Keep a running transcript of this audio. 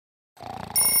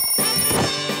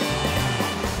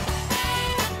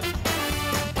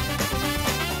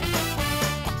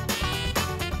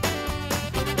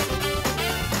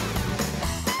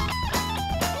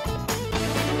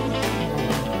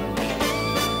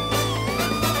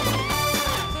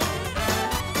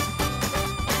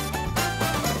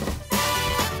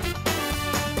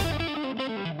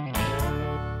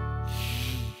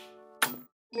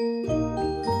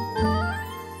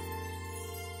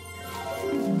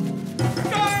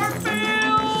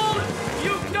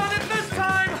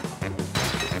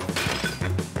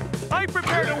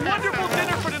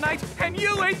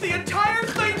the entire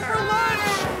thing for lunch!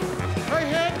 I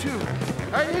had to.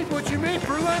 I ate what you made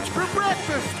for lunch for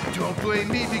breakfast. Don't blame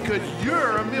me because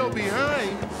you're a meal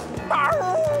behind.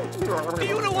 Do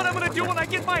you know what I'm gonna do when I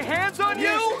get my hands on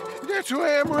you? That's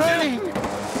why I'm running.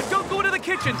 Don't go into the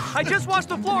kitchen. I just washed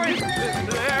the floor and...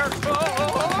 There.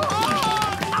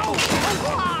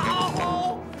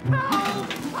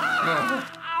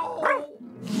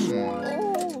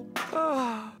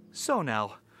 So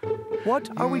now, what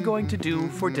are we going to do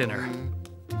for dinner?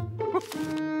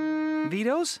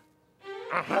 Vito's?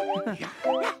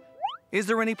 Is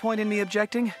there any point in me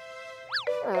objecting?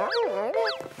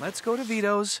 Let's go to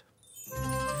Vito's.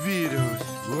 Vito's,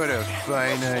 what a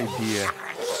fine idea.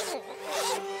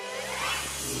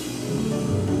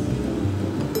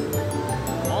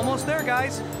 Almost there,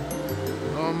 guys.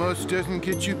 Almost doesn't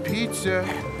get you pizza.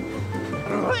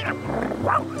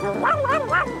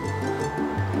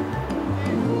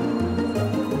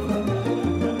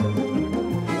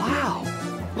 Wow,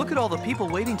 look at all the people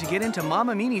waiting to get into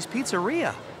Mama Mini's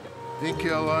pizzeria. Think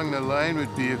how long the line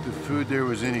would be if the food there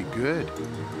was any good.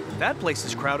 That place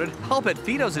is crowded. I'll bet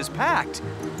Vito's is packed.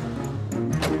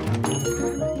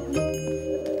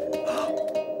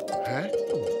 Huh?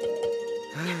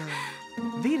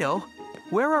 Vito,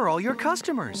 where are all your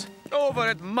customers? Over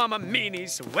at Mama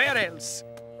Mini's. Where else?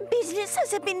 Business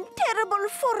has been terrible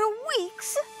for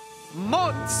weeks.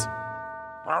 Months.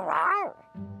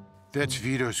 That's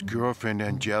Vito's girlfriend,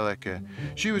 Angelica.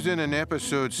 She was in an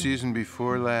episode season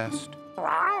before last.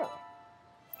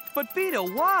 But Vito,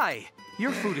 why?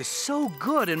 Your food is so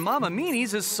good and Mama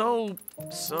Mini's is so...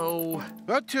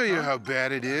 I'll tell you how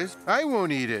bad it is. I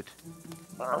won't eat it.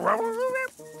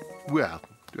 Well,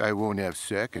 I won't have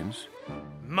seconds.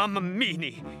 Mamma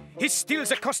Mini. He steals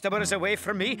the customers away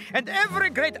from me and every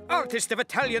great artist of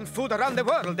Italian food around the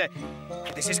world.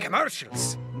 This is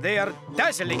commercials. They are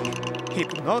dazzling,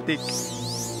 hypnotic.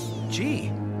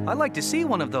 Gee, I'd like to see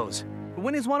one of those.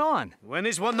 When is one on? When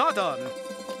is one not on?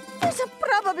 There's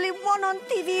probably one on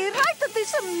TV right at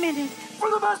this minute. For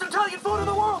the best Italian food in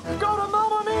the world, go to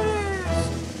Mama Mini's!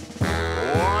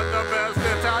 Want the best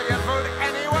Italian food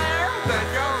anywhere? Then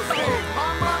go see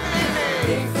Mama Mini!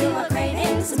 If you are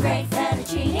craving some great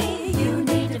fettuccine, you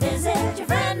need to visit your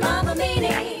friend Mama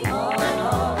Mini.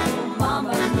 Oh,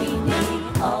 Mama Mini.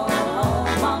 Oh,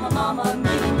 Mama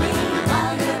Mini.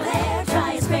 While you're there,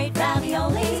 try his great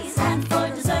raviolis. And for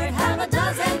dessert, have a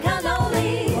dozen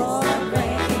cannolis. Oh,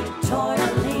 great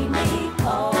tortellini.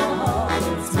 Oh,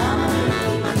 it's Mama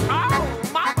Mini. Oh,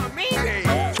 Mama Mini!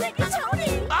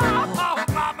 Rigatoni. Oh,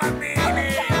 Mama Mini!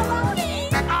 Macaroni.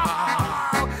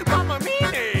 Oh, Mama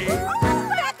Mini!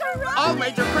 Macaroni. All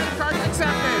major credit cards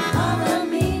accepted! Mama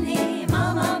Mini.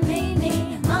 Mama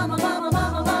Mini. Mama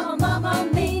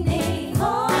Mini.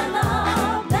 For the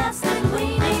best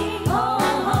linguine.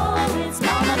 Oh, it's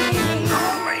Mama Mini.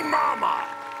 Only Mama!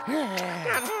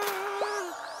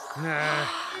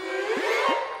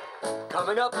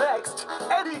 Coming up next,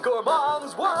 Eddie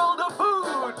Gourmand's World of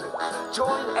Food.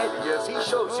 Join Eddie as he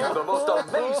shows you the most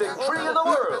amazing tree in the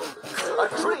world. A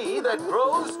tree that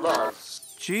grows love.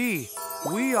 Gee,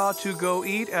 we ought to go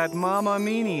eat at Mama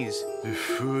Mini's. The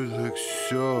food looks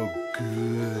so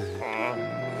good.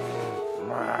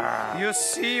 You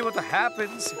see what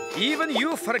happens? Even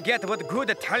you forget what good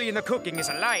Italian cooking is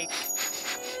like.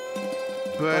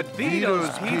 But Vito's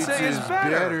Vito's pizza is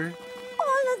better.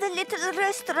 All of the little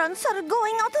restaurants are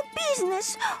going out of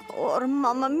business, or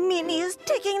Mama Mini is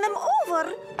taking them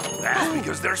over. That's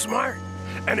because they're smart.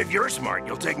 And if you're smart,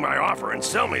 you'll take my offer and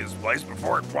sell me this place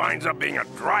before it winds up being a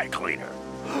dry cleaner.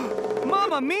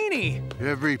 Mama Mini!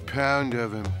 Every pound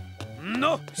of him.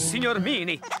 No, Signor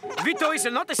Mini. Vito is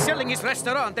not selling his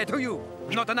restaurant to you.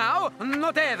 Not now,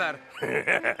 not ever.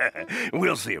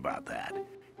 We'll see about that.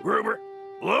 Gruber,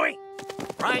 Louie?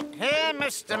 Right here,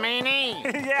 Mr. Meany.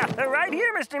 Yeah, right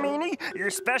here, Mr. Meany. Your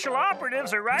special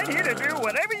operatives are right here to do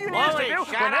whatever you need us to Wally, do,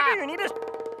 shut whenever up. you need us.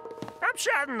 I'm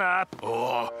shutting up.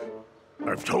 Oh,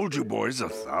 I've told you boys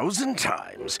 1,000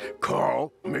 times.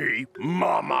 Call me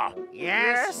Mama.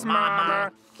 Yes,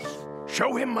 Mama.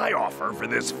 Show him my offer for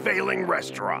this failing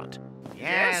restaurant.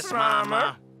 Yes,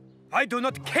 Mama. I do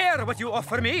not care what you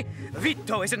offer me.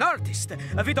 Vito is an artist.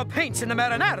 Vito paints in the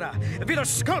marinara. Vito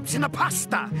sculpts in the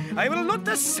pasta. I will not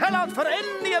sell out for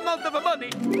any amount of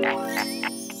money.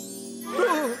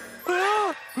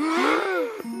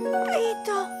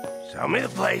 Vito. Sell me the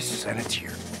place and it's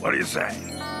here. What do you say?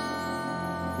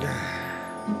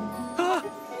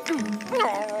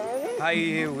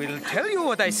 I will tell you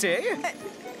what I say.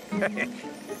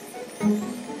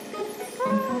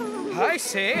 I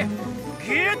say,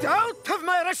 get out of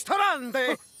my restaurant!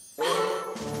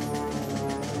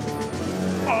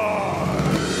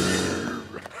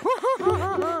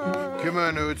 Come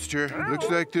on, Oatster. Looks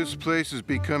like this place has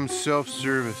become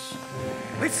self-service.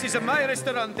 This is my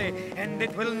restaurant, and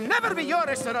it will never be your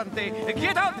restaurant.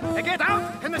 Get out,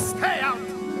 and stay out.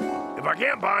 If I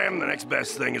can't buy him, the next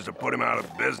best thing is to put him out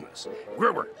of business.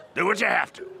 Gruber, do what you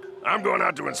have to. I'm going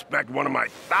out to inspect one of my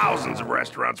thousands of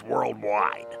restaurants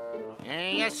worldwide.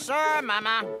 Yes, sir,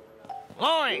 Mama.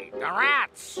 Lloyd, the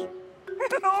rats.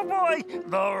 Oh, boy,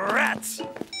 the rats.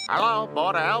 Hello,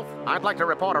 Board of Health. I'd like to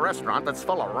report a restaurant that's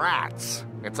full of rats.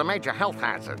 It's a major health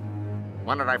hazard.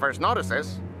 When did I first notice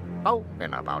this? Oh,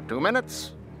 in about 2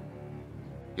 minutes.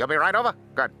 You'll be right over?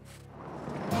 Good.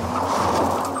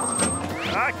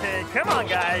 Okay, come on,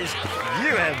 guys.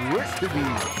 You have work to do.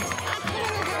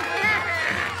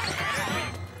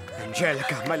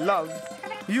 Angelica, my love,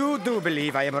 you do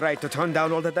believe I am right to turn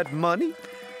down all of that money?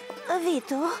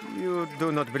 Vito, You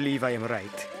do not believe I am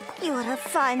right. you are a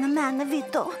fine man,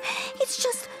 Vito. It's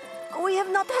just we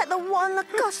have not had one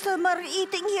customer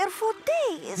eating here for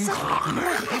days.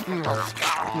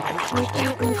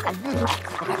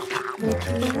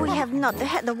 We have not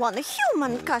had one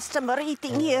human customer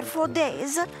eating here for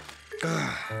days.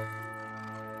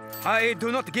 I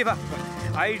do not give up.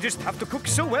 I just have to cook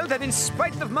so well that in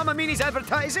spite of Mamma Mini's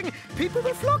advertising, people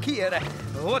will flock here.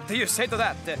 What do you say to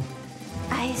that?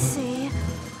 I see.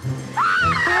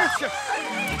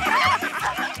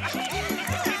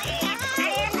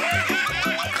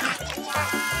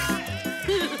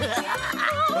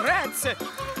 Rats!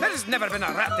 There's never been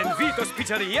a rat in Vito's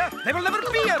Pizzeria. There will never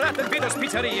be a rat in Vito's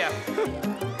Pizzeria.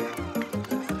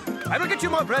 I will get you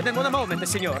more bread in one moment,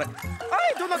 signor.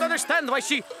 I do not understand why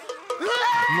she...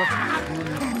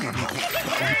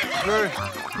 Hey,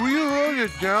 will you hold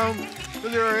it down?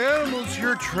 There are animals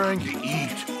here trying to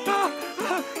eat.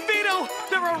 Vito,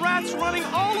 there are rats running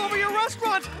all over your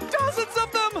restaurant. Dozens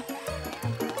of them.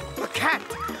 A cat!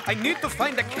 I need to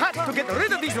find a cat to get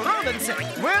rid of these rodents.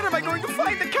 Where am I going to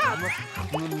find the cat?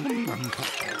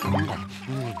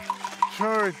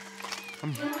 Sorry,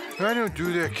 I don't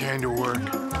do that kind of work.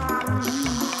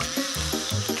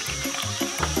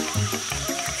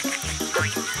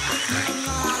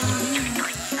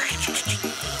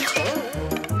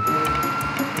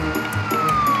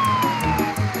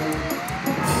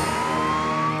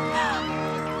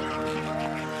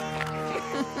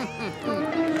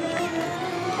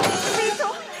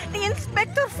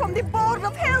 From the Board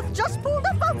of Health just pulled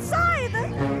up outside.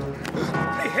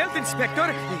 The health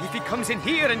inspector, if he comes in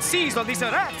here and sees all these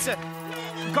rats.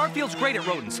 Garfield's great at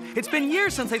rodents. It's been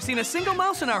years since I've seen a single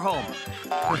mouse in our home.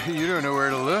 You don't know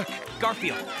where to look.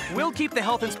 Garfield, we'll keep the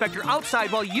health inspector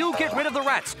outside while you get rid of the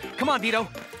rats. Come on, Vito.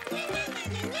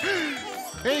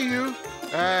 Hey, you.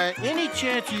 Any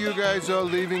chance of you guys all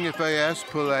leaving if I ask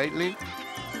politely?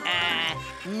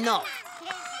 No.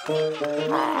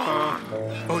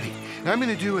 Odie, I'm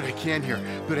gonna do what I can here,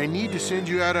 but I need to send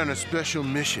you out on a special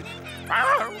mission.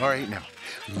 All right, now,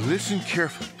 listen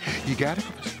carefully. You gotta go.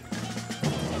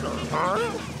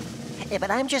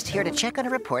 But I'm just here to check on a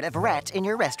report of rats in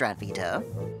your restaurant, Vito.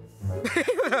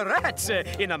 Rats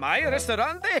in my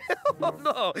restaurant? Oh,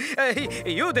 no.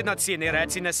 You did not see any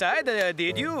rats inside,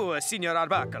 did you, Signor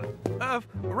Arbuckle?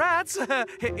 Rats?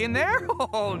 In there?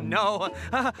 Oh, no.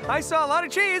 I saw a lot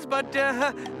of cheese, but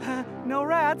no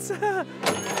rats.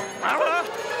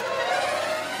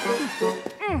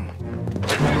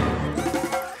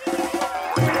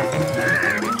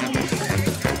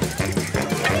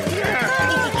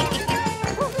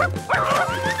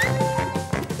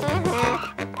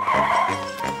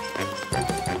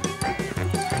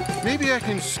 Maybe I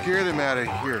can scare them out of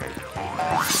here.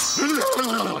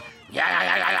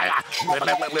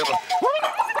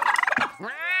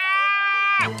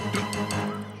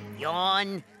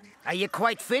 Yawn. Are you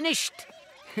quite finished?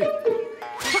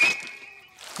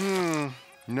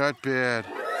 Not bad.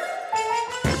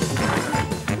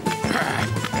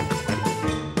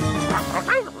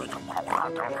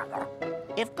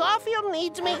 If Garfield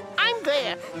needs me, I'm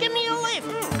there. Give me a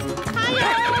lift.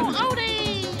 Hi-yo,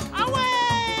 Odie! Away!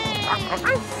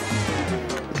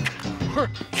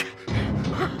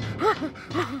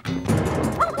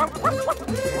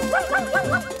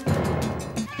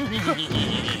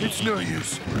 It's no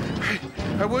use.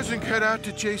 I wasn't cut out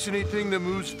to chase anything that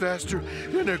moves faster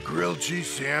than a grilled cheese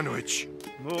sandwich.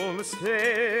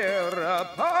 Monstera,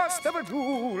 pasta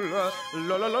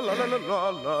la la la la la la la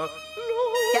la.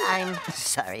 Yeah, I'm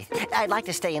sorry. I'd like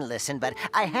to stay and listen, but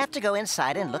I have to go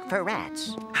inside and look for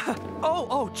rats.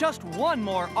 Oh, just one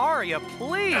more aria,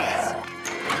 please.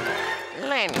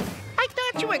 Lenny, I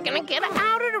thought you were gonna get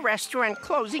out of the restaurant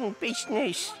closing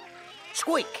business.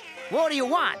 Squeak, what do you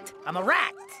want? I'm a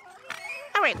rat.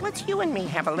 A All right, let's you and me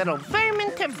have a little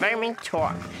vermin-to-vermin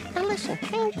talk. Now listen,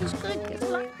 change is good.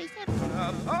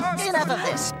 Enough of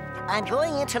this. I'm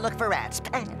going in to look for rats.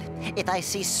 And if I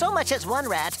see so much as one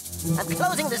rat, I'm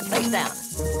closing this place down.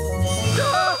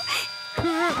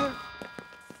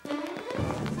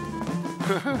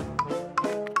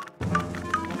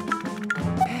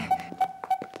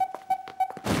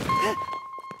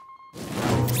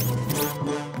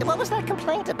 What was that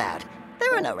complaint about?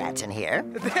 There are no rats in here.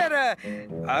 There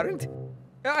aren't?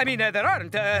 I mean, there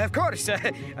aren't, of course.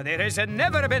 There has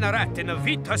never been a rat in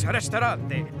Vito's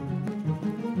Ristorante.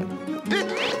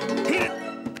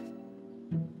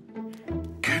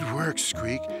 Good work,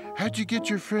 Squeak. How'd you get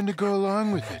your friend to go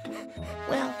along with it?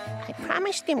 Well, I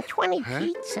promised him 20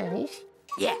 pizzas.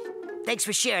 Yeah. Thanks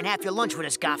for sharing half your lunch with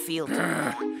us, Garfield.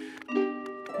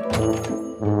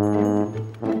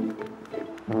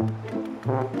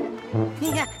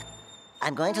 Yeah.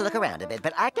 I'm going to look around a bit,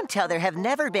 but I can tell there have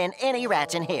never been any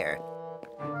rats in here.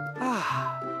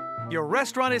 Your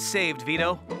restaurant is saved,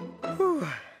 Vito. Whew.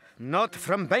 Not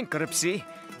from bankruptcy.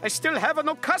 I still have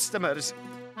no customers.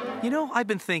 You know, I've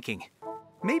been thinking.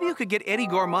 Maybe you could get Eddie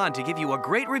Gourmand to give you a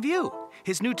great review.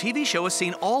 His new TV show is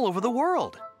seen all over the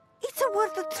world. It's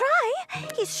worth a try.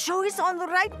 His show is on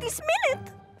right this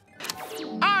minute.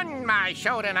 On my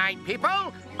show tonight,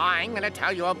 people, I'm going to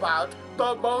tell you about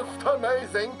the most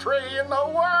amazing tree in the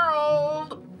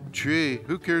world. Tree?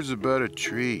 Who cares about a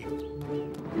tree?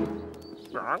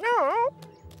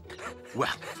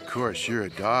 Well, of course, you're a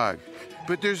dog.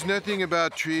 But there's nothing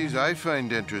about trees I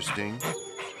find interesting.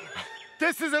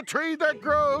 This is a tree that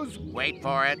grows, wait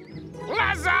for it,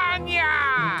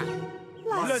 lasagna!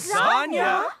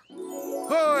 Lasagna?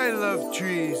 Oh, I love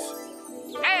trees.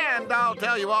 And I'll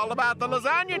tell you all about the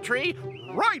lasagna tree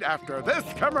right after this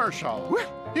commercial.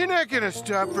 You're not gonna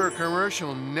stop for a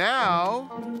commercial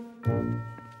now.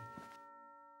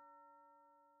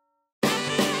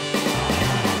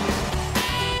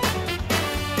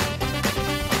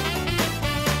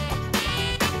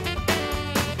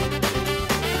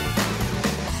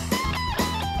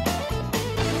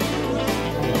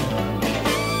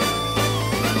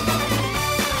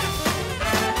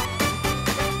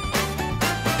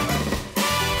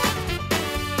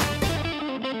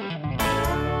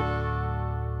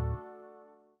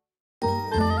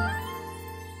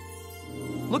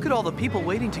 Look at all the people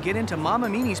waiting to get into Mamma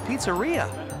Mini's pizzeria.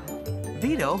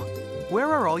 Vito,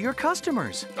 where are all your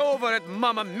customers? Over at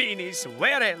Mamma Mini's.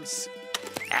 Where else?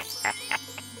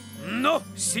 No,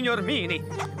 Signor Mini.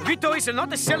 Vito is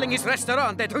not selling his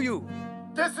restaurant to you.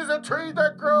 This is a tree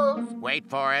that grows, wait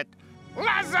for it,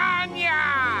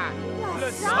 lasagna!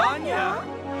 Lasagna?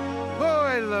 Oh,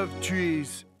 I love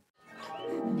trees.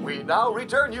 We now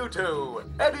return you to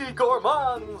Eddie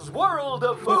Gourmand's World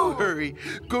of Food. Oh, hurry.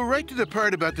 Go right to the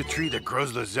part about the tree that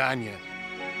grows lasagna.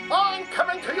 I'm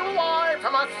coming to you live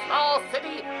from a small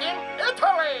city in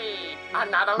Italy.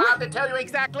 I'm not allowed to tell you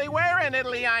exactly where in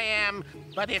Italy I am,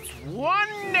 but it's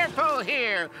wonderful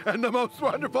here. And the most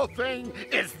wonderful thing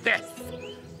is this.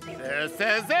 This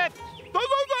is it, the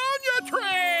lasagna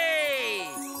tree!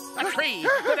 A tree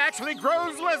that actually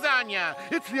grows lasagna.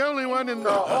 It's the only one in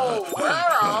the whole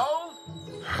world.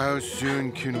 How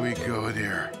soon can we go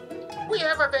there? We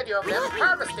have a video of them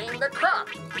harvesting the crop.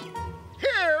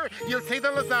 Here, you'll see the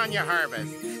lasagna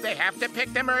harvest. They have to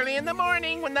pick them early in the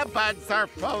morning when the buds are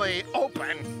fully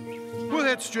open. We'll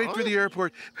head straight for the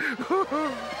airport.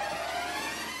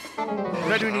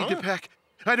 I do need to pack.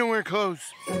 I don't wear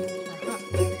clothes.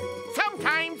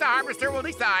 Sometimes the harvester will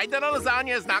decide that a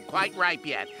lasagna is not quite ripe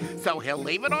yet, so he'll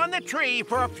leave it on the tree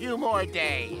for a few more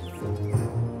days.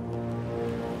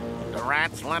 The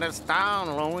rats let us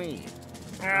down, Louis.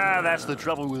 That's the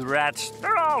trouble with rats.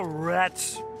 They're all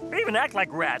rats. They even act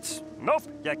like rats. Nope,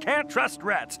 you can't trust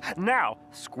rats. Now,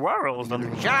 squirrels...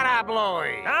 Shut up,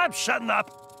 Louis. I'm shutting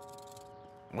up.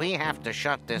 We have to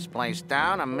shut this place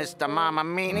down, and Mr. Mamma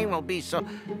Mini will be so...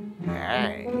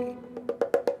 Hey.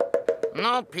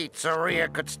 No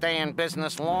pizzeria could stay in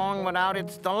business long without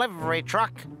its delivery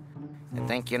truck. You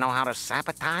think you know how to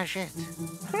sabotage it?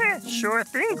 Sure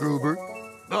thing, Gruber.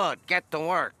 Good, get to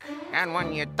work. And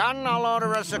when you're done, I'll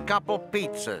order us a couple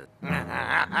pizzas.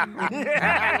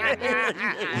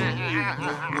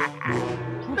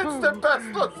 It's the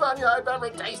best lasagna I've ever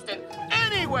tasted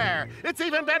anywhere. It's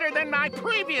even better than my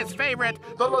previous favorite,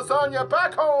 the lasagna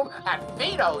back home at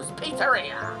Vito's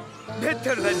Pizzeria.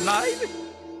 Better than mine?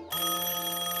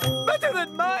 Better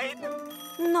than mine?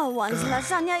 No one's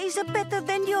lasagna is better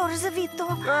than yours,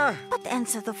 Vito. But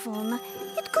answer the phone.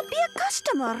 It could be a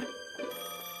customer.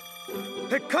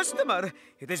 A customer?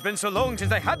 It has been so long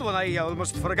since I had one, I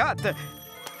almost forgot.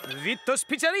 Vitto's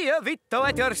Pizzeria, Vitto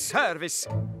at your service.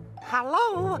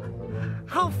 Hello?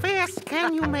 How fast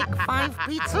can you make 5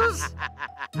 pizzas?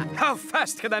 How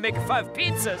fast can I make 5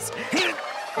 pizzas?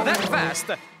 That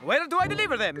fast? Where do I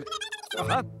deliver them?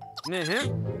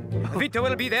 Vitto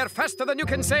will be there faster than you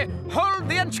can say, hold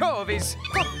the anchovies.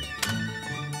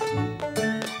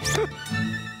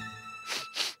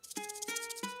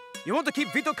 You want to keep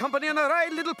Vitto company on a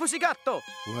ride, little pussygatto?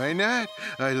 Why not?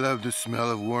 I love the smell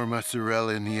of warm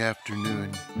mozzarella in the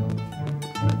afternoon.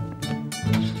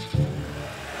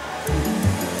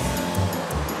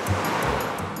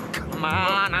 Come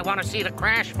on, I want to see the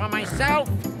crash for myself.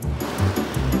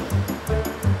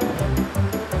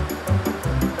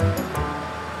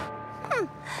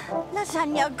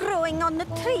 Lasagna growing on the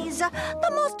trees.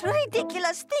 The most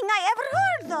ridiculous thing I ever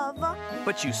heard of.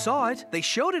 But you saw it. They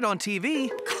showed it on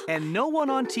TV. And no one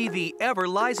on TV ever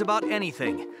lies about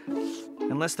anything.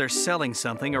 Unless they're selling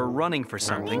something or running for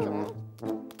something.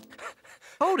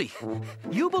 Odie,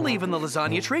 you believe in the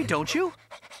lasagna tree, don't you?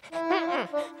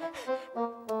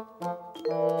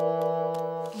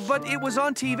 But it was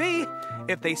on TV.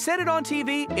 If they said it on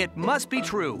TV, it must be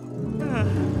true.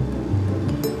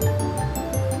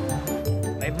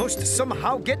 I must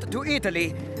somehow get to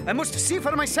Italy. I must see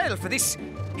for myself this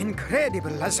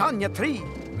incredible lasagna tree.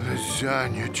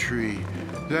 Lasagna tree.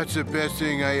 That's the best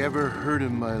thing I ever heard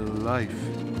in my life.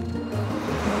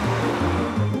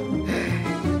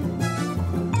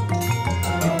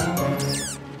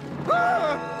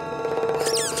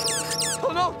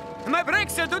 Oh no! My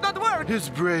brakes do not work! His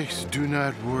brakes do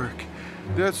not work.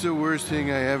 That's the worst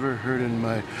thing I ever heard in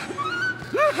my...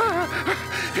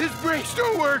 His brakes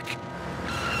don't work!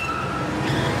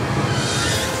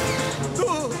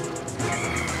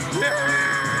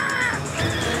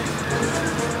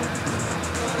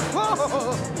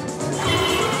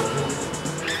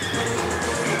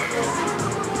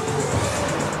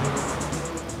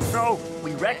 So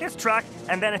we wreck his truck,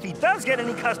 and then if he does get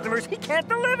any customers, he can't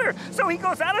deliver. So he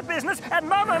goes out of business, and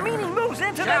Mama Meanie moves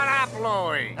into Shut up,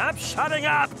 Louie. I'm shutting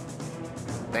up.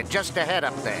 They're just ahead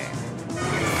up there.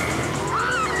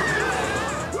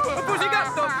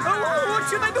 Pussygatto! What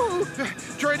should I do?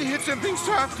 Try to hit something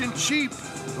soft and cheap.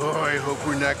 Oh, I hope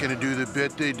we're not going to do the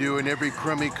bit they do in every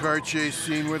crummy car chase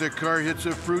scene where the car hits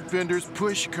a fruit vendor's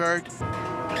push cart.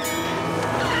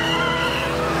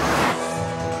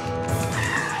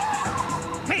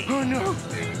 Hey. Oh, no.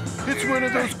 It's one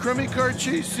of those crummy car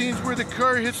chase scenes where the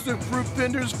car hits the fruit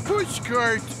vendor's push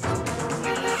cart.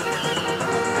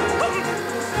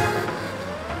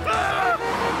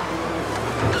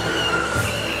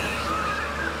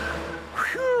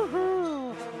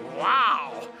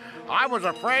 Wow! I was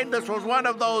afraid this was one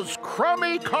of those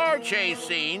crummy car chase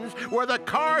scenes where the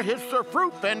car hits the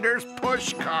fruit vendor's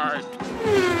push cart.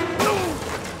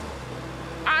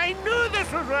 I knew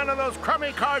this was one of those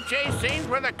crummy car chase scenes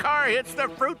where the car hits the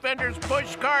fruit vendor's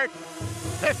push cart.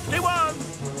 51!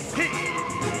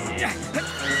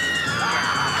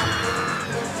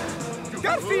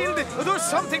 Garfield, do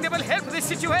something that will help this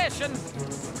situation.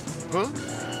 Huh?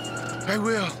 I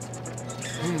will.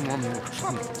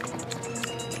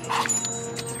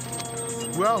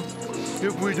 Well,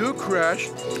 if we do crash,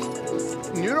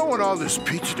 you don't want all this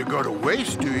pizza to go to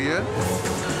waste, do you?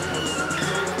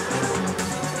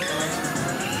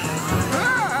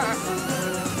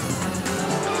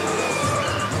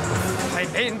 I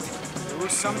meant, do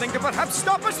something to perhaps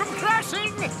stop us from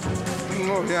crashing.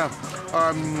 Oh, yeah.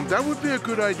 That would be a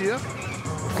good idea,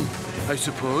 I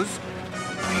suppose.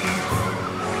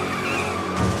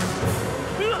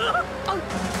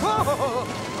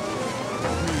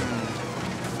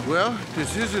 Well,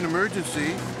 this is an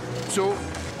emergency, so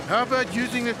how about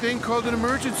using a thing called an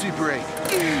emergency brake?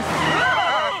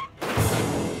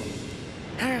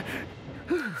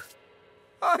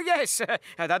 Oh, yes,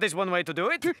 that is one way to do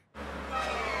it. Louie,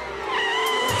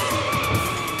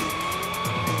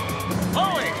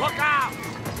 look out!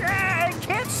 I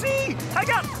can't see. I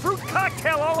got fruit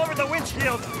cocktail all over the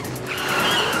windshield.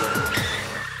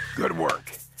 Good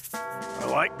work. I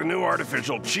like the new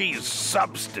artificial cheese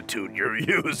substitute you're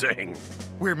using.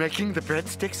 We're making the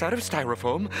breadsticks out of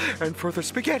styrofoam, and for the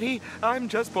spaghetti, I'm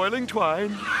just boiling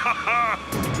twine. Like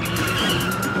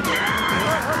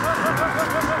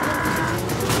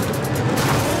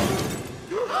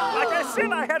I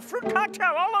said, I had fruit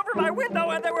cocktail all over my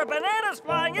window, and there were bananas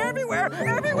flying everywhere,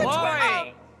 every which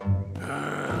way.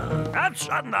 I'm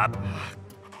shutting up.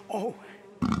 Oh.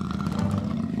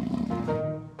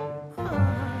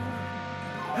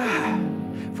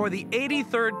 For the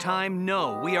 83rd time,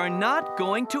 no, we are not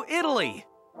going to Italy.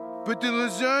 But the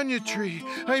lasagna tree!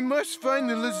 I must find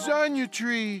the lasagna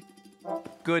tree!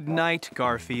 Good night,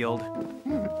 Garfield.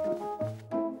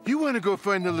 You want to go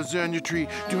find the lasagna tree,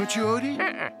 don't you,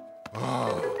 Odie?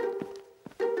 Oh.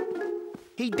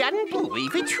 He doesn't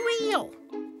believe it's real.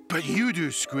 But you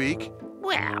do, Squeak.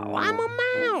 Well, I'm a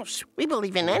mouse. We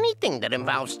believe in anything that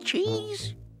involves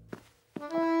cheese.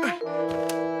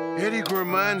 Eddie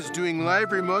Gourmand's doing live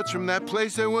remotes from that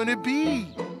place I want to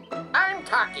be. I'm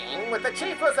talking with the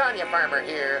chief lasagna farmer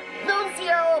here,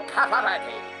 Nunzio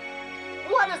Caparetti.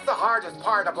 What is the hardest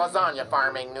part of lasagna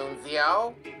farming,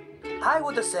 Nunzio? I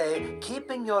would say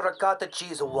keeping your ricotta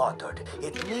cheese watered.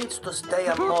 It needs to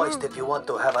stay moist if you want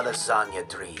to have a lasagna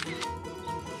tree.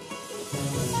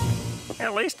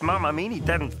 At least Mama Meanie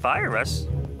didn't fire us.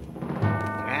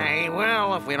 He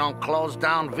will if we don't close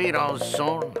down Vito's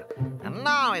soon. And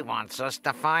now he wants us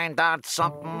to find out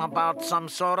something about some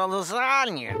sort of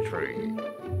lasagna tree.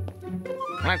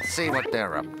 Let's see what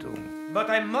they're up to. But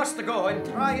I must go and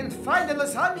try and find a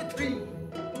lasagna tree.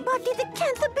 But it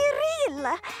can't be real.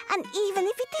 And even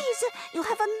if it is, you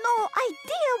have no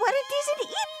idea where it is in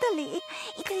Italy.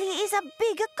 Italy is a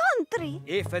big country.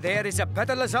 If there is a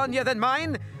better lasagna than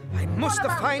mine, I must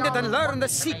find it and learn the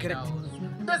secret.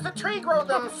 Does the tree grow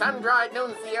them sun-dried,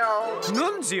 Nunzio?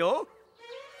 Nunzio?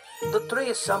 The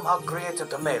tree somehow creates a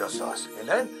tomato sauce, and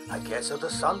then I guess the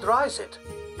sun dries it.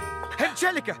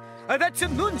 Angelica, that's a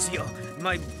Nunzio,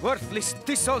 my worthless,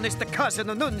 dishonest cousin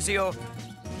Nunzio.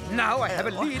 Now I have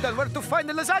a lead on where to find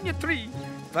the lasagna tree.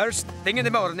 First thing in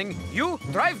the morning, you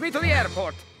drive me to the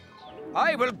airport.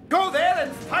 I will go there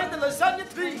and find the lasagna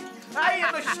tree. I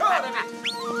am sure of it.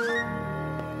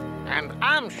 And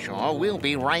I'm sure we'll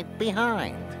be right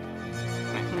behind.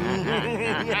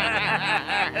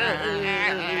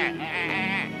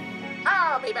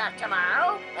 I'll be back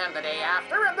tomorrow, and the day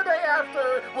after, and the day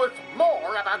after, with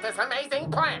more about this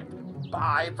amazing plant.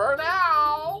 Bye for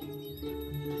now.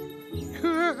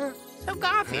 So,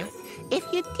 Garfield, if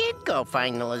you did go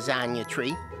find the lasagna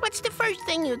tree, what's the first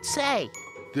thing you'd say?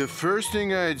 The first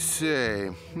thing I'd say,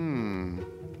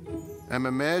 I'm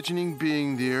imagining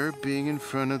being there, being in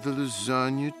front of the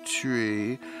lasagna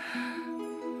tree,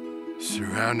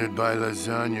 surrounded by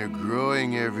lasagna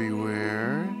growing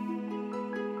everywhere.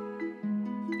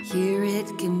 Here it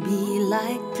can be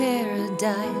like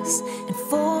paradise, and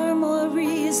for more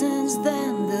reasons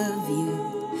than the view.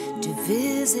 To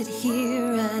visit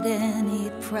here at any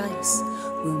price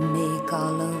will make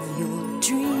all of your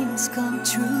dreams come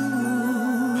true.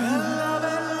 Bella,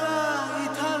 bella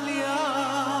Italia,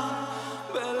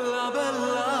 bella,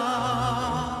 bella.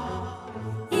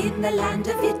 In the land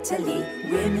of Italy,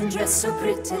 women dress so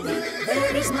prettily.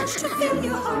 There is much to fill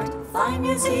your heart. Fine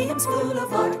museums full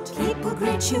of art. People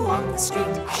greet you on the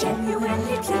street,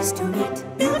 genuinely pleased to meet.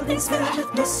 Buildings filled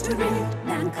with mystery.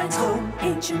 Mankind's home,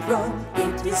 ancient Rome.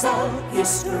 It is all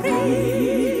history.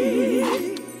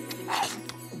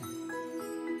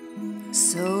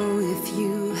 So if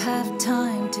you have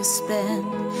time to spend,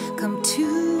 come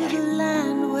to the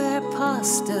land where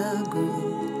pasta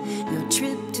grew. Your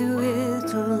trip to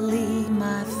Italy,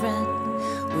 my friend,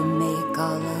 will make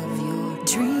all of your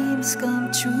dreams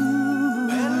come true.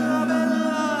 Bella,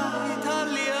 bella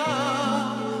Italia,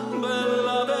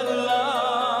 bella, bella.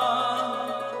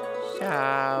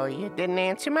 So, you didn't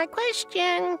answer my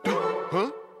question.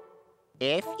 Huh?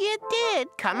 If you did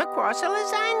come across a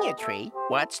lasagna tree,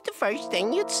 what's the first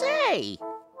thing you'd say?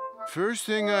 First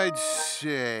thing I'd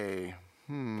say,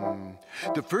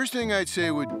 the first thing I'd say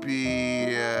would be,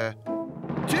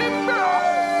 timber!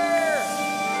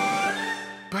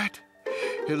 But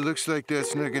it looks like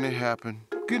that's not gonna happen.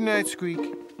 Good night, Squeak.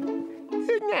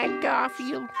 Good night,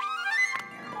 Garfield.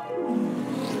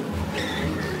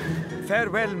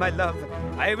 Farewell, my love.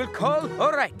 I will call.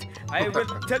 All right. I will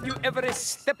tell you every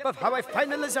step of how I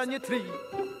find the lasagna tree.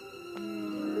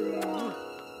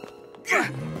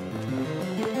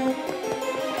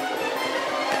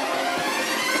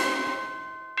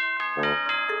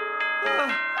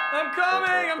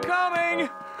 I'm coming!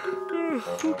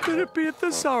 Who could it be at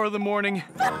this hour of the morning?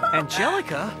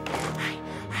 Angelica?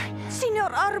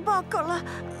 Signor Arbuckle,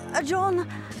 John,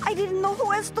 I didn't know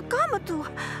who else to come to.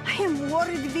 I am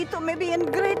worried Vito may be in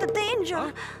great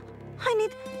danger.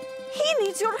 He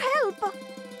needs your help.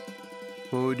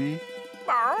 Odie,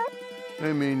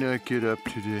 I may not get up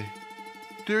today.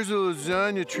 There's a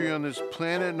lasagna tree on this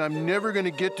planet, and I'm never going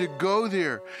to get to go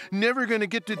there. Never going to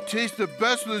get to taste the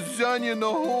best lasagna in the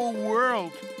whole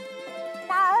world.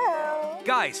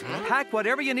 Guys, pack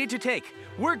whatever you need to take.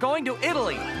 We're going to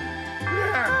Italy.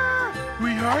 Yeah,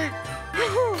 we are?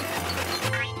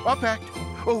 All packed.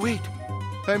 Oh, wait.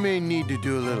 I may need to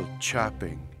do a little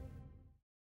chopping.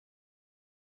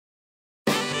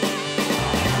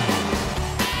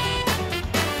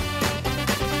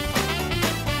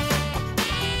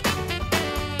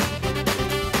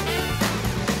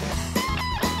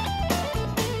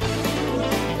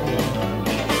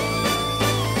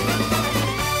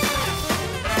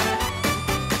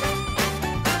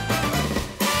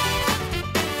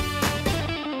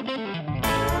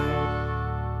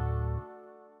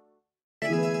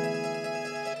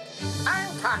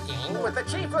 talking with the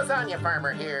chief lasagna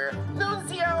farmer here,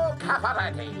 Nunzio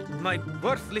Caparetti. My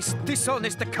worthless,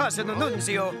 dishonest cousin,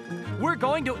 Nunzio. We're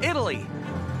going to Italy.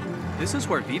 This is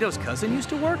where Vito's cousin used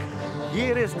to work?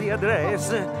 Here is the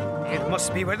address. It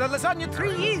must be where the lasagna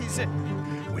tree is.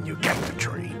 When you get the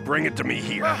tree, bring it to me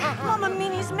here. Mama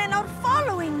Minnie's men are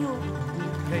following you.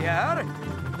 They are?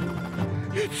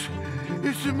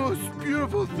 It's the most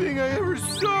beautiful thing I ever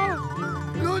saw.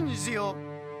 Nunzio.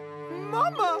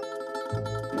 Mama.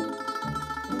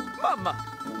 Mama,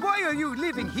 why are you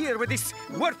living here with this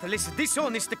worthless,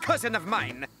 dishonest cousin of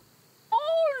mine?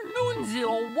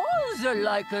 Nunzio was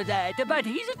like that, but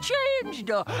he's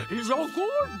changed. He's a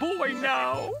good boy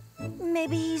now.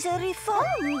 Maybe he's a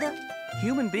reformed.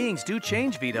 Human beings do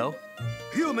change, Vito.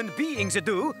 Human beings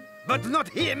do, but not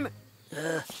him.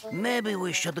 Maybe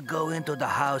we should go into the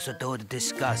house to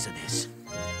discuss this.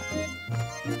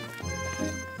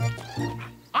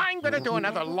 I'm gonna do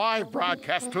another live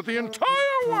broadcast to the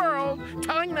entire world,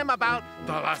 telling them about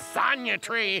the lasagna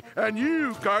tree, and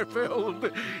you,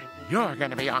 Garfield, you're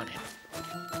gonna be on it.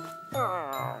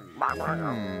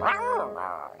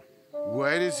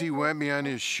 Why does he want me on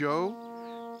his show?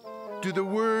 Do the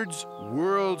words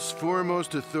world's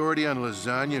foremost authority on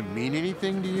lasagna mean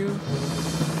anything to you?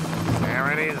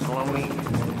 There it is, Louie.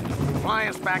 Fly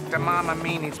us back to Mama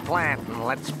Meanie's plant and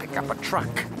let's pick up a truck.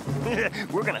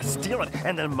 We're gonna steal it,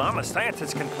 and then Mama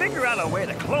Scientist can figure out a way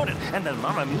to clone it, and then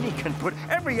Mama Meanie can put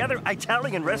every other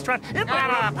Italian restaurant in Shut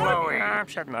up, Louie. I'm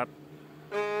shutting up.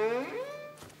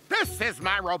 This is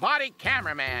my robotic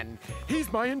cameraman.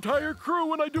 He's my entire crew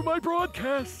when I do my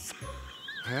broadcasts.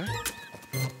 Huh?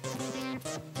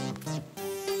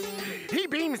 He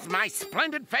beams my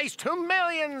splendid face to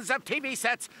millions of TV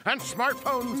sets and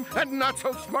smartphones and not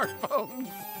so smartphones.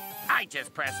 I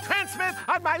just press transmit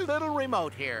on my little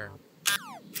remote here.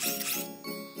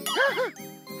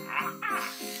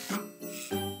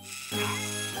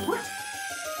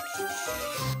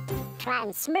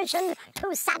 Transmission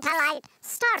to satellite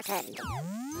started.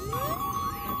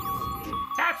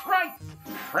 That's right!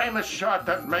 Frame a shot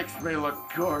that makes me look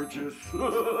gorgeous.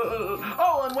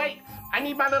 Oh, and wait, I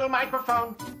need my little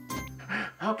microphone.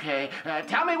 Okay,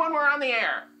 tell me when we're on the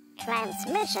air.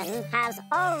 Transmission has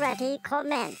already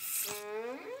commenced.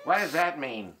 What does that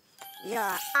mean?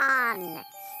 You're on.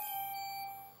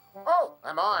 Oh,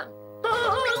 I'm on.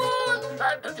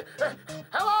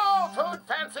 Hello, food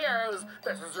fanciers.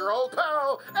 This is your old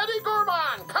pal, Eddie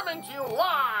Gourmand, coming to you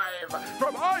live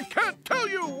from I can't tell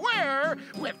you where,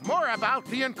 with more about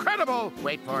the incredible,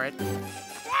 wait for it,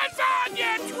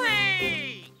 lasagna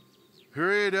tree!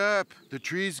 Hurry it up. The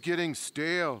tree's getting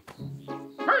stale.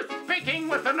 First speaking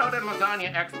with the noted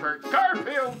lasagna expert,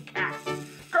 Garfield Cat.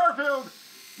 Garfield,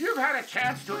 you've had a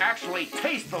chance to actually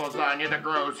taste the lasagna that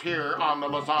grows here on the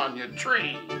lasagna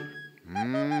tree.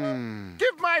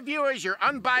 Give my viewers your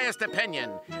unbiased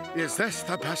opinion. Is this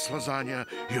the best lasagna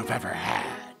you've ever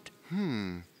had?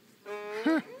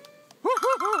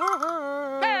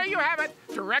 There you have it,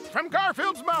 direct from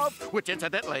Garfield's mouth, which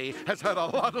incidentally has had a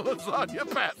lot of lasagna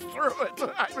pass through it.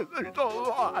 I mean, there's a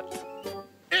lot.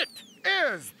 It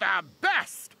is the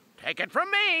best. Take it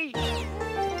from me.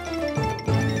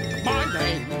 My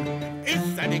name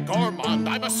is Eddie Gourmand.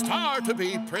 I'm a star to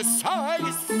be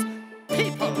precise.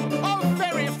 People are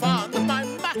very fond of my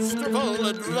masterful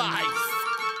advice.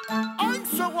 I'm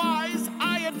so wise,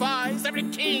 I advise every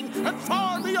king and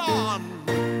far beyond.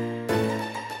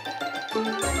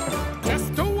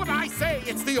 Just do what I say,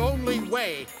 it's the only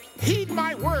way. Heed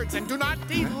my words and do not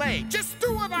delay. Just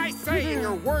do what I say in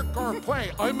your work or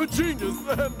play. I'm a genius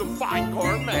and a fine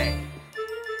gourmet.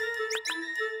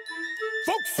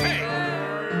 Folks say,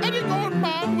 Eddie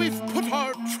Gourmand, we've put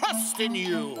our trust in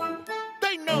you.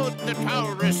 They know that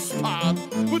I'll respond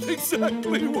with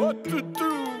exactly what to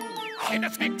do. In a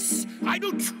fix, I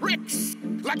do tricks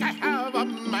like I have a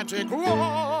magic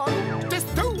wand.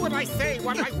 Just do what I say,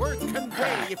 what my words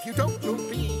convey. If you don't, you'll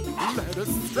be led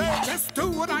astray. Just do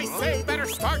what I say, better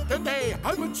start the day.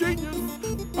 I'm a genius,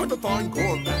 I'm a fine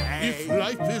gourmet. If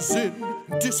life is in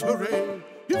disarray,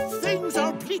 if things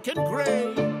are bleak and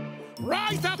gray,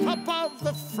 rise up above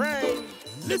the fray.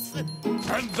 Listen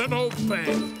and then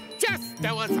obey. Just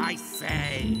do as I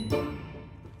say.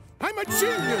 I'm a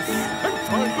genius and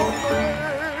fine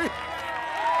gourmet.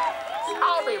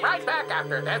 I'll be right back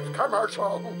after this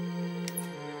commercial.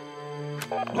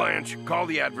 Blanche, call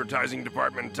the advertising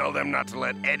department and tell them not to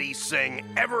let Eddie sing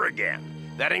ever again.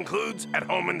 That includes at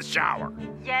home in the shower.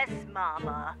 Yes,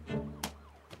 Mama.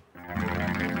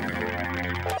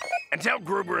 And tell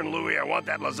Gruber and Louie I want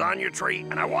that lasagna tree,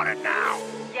 and I want it now.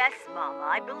 Yes, Mama.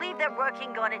 I believe they're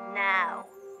working on it now.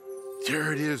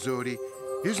 There it is, Odie.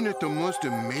 Isn't it the most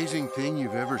amazing thing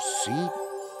you've ever seen?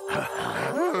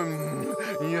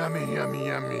 Yummy, yummy,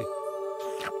 yummy.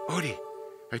 Odie,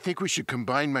 I think we should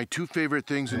combine my two favorite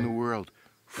things in the world,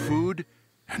 food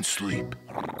and sleep.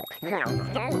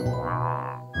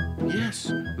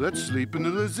 Yes, let's sleep in the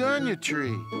lasagna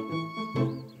tree.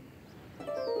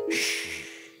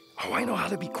 Oh, I know how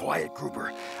to be quiet,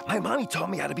 Gruber. My mommy taught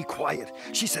me how to be quiet.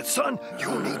 She said, son,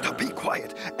 you need to be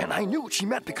quiet. And I knew what she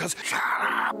meant because... Shut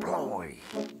up, boy.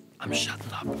 I'm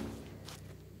shutting up.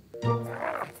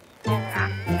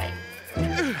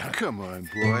 Come on,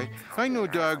 boy. I know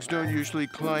dogs don't usually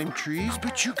climb trees,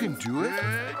 but you can do it.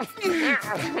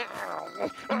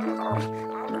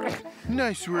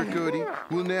 Nice work, Odie.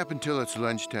 We'll nap until it's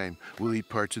lunchtime. We'll eat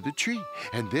parts of the tree,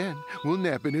 and then we'll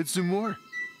nap in it some more.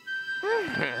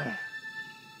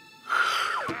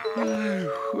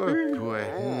 Oh, boy.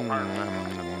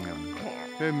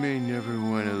 I may never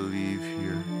want to leave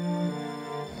here.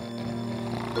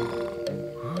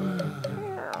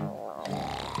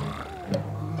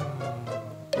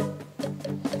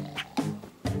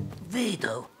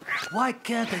 Vito, why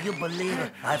can't you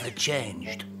believe I've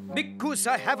changed? Because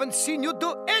I haven't seen you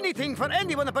do anything for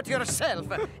anyone but yourself,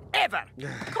 ever.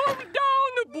 Calm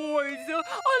down, boys.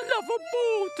 I love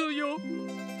both of you.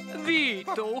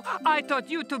 Vito, I taught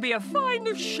you to be a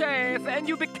fine chef, and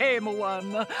you became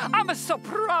one. I'm so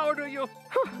proud of you.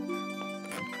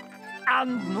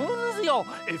 And Nunzio,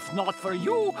 if not for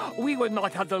you, we would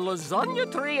not have the lasagna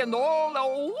tree and all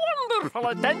the wonderful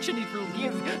attention it will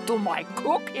give to my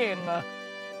cooking.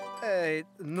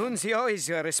 Nunzio is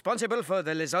responsible for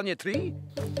the lasagna tree?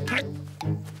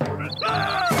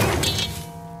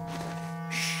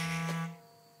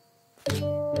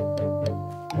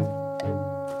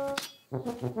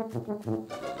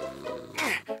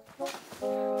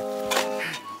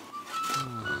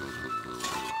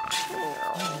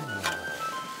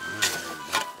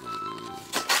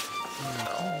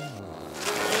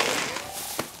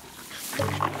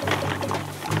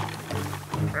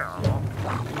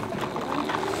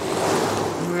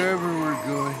 Wherever we're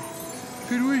going,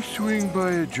 could we swing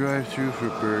by a drive-thru for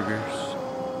burgers?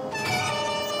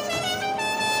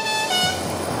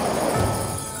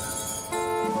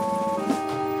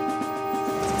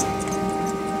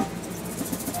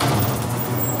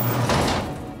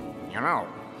 You know,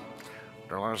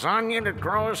 the lasagna that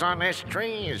grows on this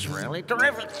tree is really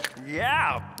terrific.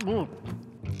 Yeah.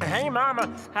 Hey, Mama,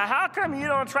 how come you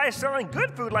don't try selling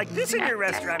good food like this in your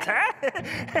restaurants,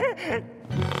 huh?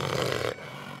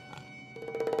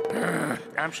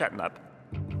 I'm shutting up.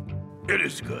 It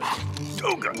is good.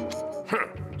 Too good. Huh.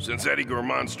 Since Eddie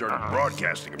Gourmand started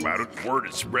broadcasting about it, word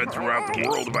has spread throughout the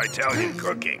world of Italian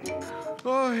cooking.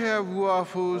 I'll have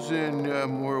waffles and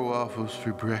more waffles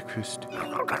for breakfast.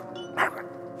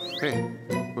 Hey,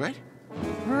 what?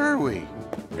 Where are we?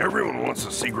 Everyone wants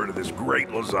the secret of this great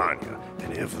lasagna,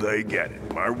 and if they get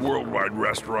it, my worldwide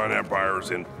restaurant empire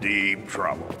is in deep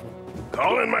trouble.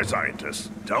 Call in my scientists,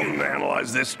 tell them to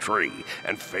analyze this tree,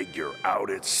 and figure out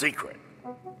its secret.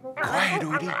 Quiet,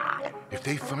 Odie. If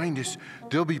they find us,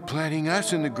 they'll be planting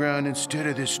us in the ground instead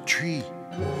of this tree.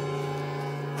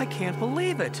 I can't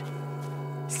believe it.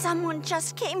 Someone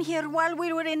just came here while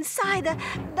we were inside,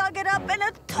 dug it up and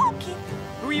took it.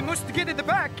 We must get it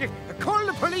back. Call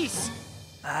the police.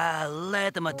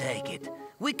 Let them take it.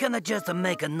 We can just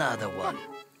make another one.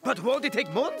 But won't it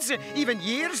take months, even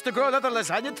years, to grow another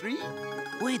lasagna tree?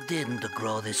 We didn't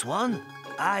grow this one.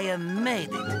 I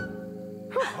made it.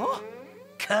 Huh?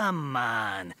 Come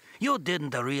on. You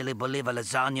didn't really believe a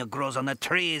lasagna grows on the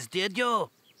trees, did you?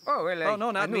 Oh, well,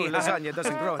 no, not me. Lasagna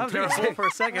doesn't grow on I'm trees. very full for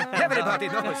a second. Everybody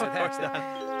knows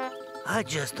that. I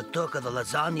just took the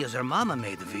lasagnas her mama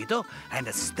made, Vito, and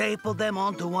stapled them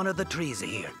onto one of the trees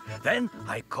here. Then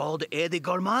I called Eddie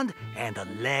Gourmand and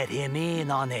let him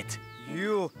in on it.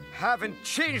 You haven't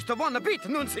changed one bit,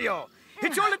 Nunzio.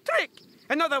 It's all a trick.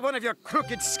 Another one of your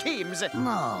crooked schemes.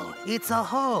 No, it's a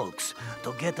hoax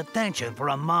to get attention for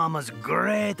a mama's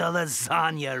great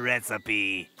lasagna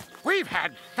recipe. We've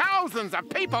had thousands of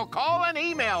people call and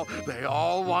email. They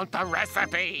all want the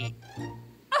recipe.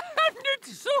 And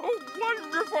it's so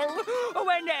wonderful.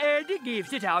 When Eddie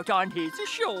gives it out on his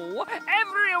show,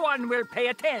 everyone will pay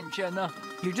attention.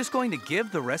 You're just going to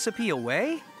give the recipe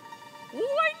away?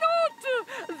 Why not?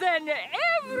 Then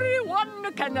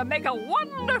everyone can make a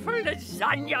wonderful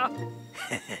lasagna.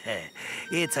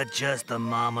 It's just a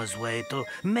mama's way to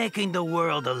making the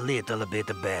world a little bit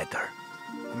better.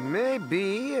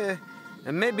 Maybe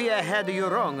I had you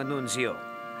wrong, Nunzio.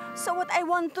 So what I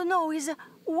want to know is,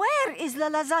 where is the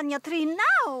lasagna tree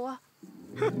now?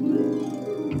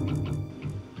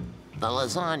 The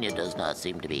lasagna does not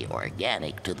seem to be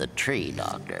organic to the tree,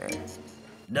 Doctor.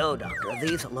 No, Doctor.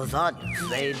 These lasagnas,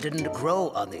 they didn't grow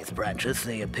on these branches.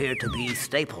 They appear to be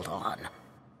stapled on.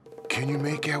 Can you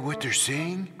make out what they're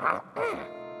saying?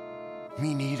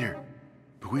 Me neither.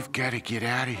 But we've got to get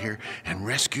out of here and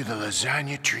rescue the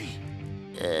lasagna tree.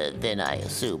 Then I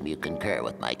assume you concur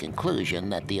with my conclusion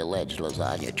that the alleged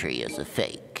lasagna tree is a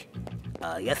fake.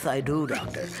 Yes, I do,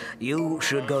 Doctor. You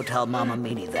should go tell Mama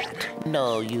Meanie that.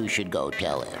 No, you should go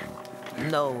tell him.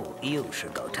 No, you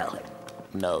should go tell him.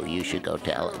 No, you should go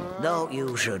tell him. No,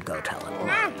 you should go tell him.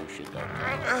 No, you should go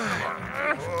tell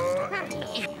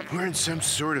him. We're in some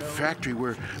sort of factory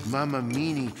where Mama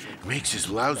Meanie makes his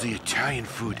lousy Italian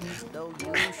food.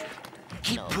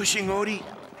 Keep pushing, Odie.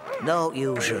 No,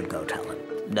 you should go tell him.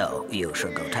 No, you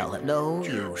should go tell him. No,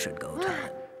 you should go tell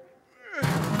him.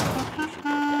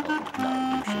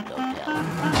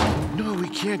 No, we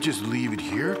can't just leave it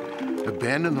here.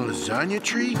 Abandon the lasagna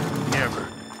tree? Never.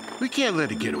 We can't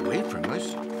let it get away from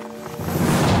us.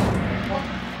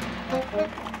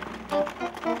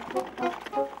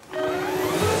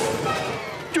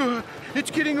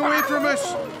 It's getting away from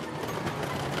us.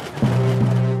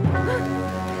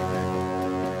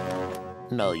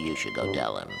 No, you should go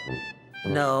tell him.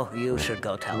 No, you should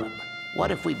go tell him.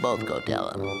 What if we both go tell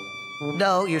him?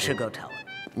 No, you should go tell him.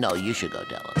 No, you should go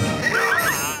tell him.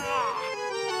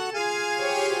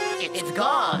 It's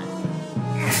gone.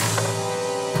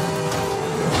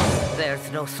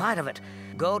 There's no sign of it.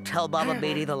 Go tell Mama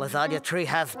Meanie the lasagna tree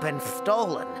has been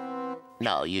stolen.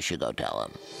 No, you should go tell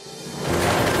him.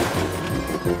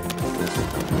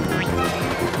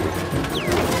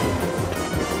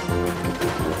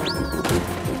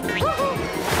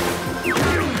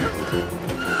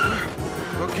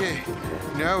 Okay,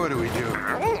 now what do we do?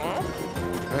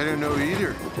 I don't know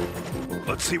either.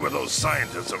 Let's see what those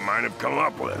scientists of mine have come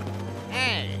up with.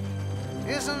 Hey,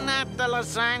 isn't that the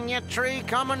lasagna tree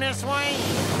coming this way?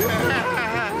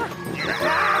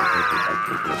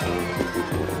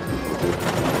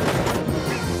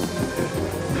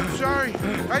 I'm sorry,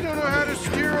 I don't know how to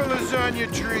steer a lasagna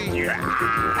tree.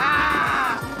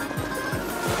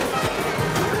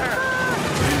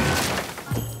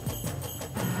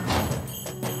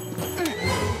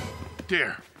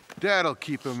 There, that'll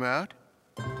keep him out.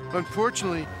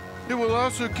 Unfortunately, it will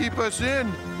also keep us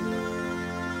in.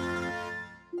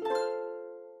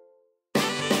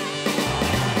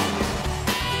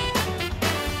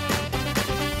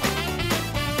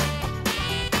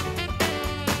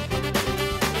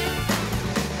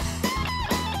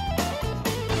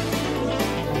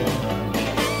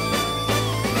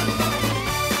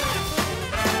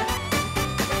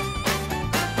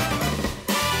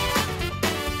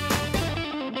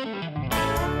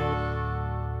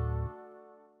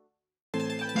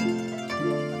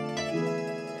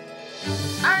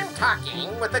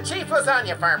 Talking with the chief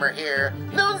lasagna farmer here,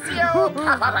 Nunzio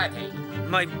Caparetti.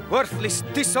 My worthless,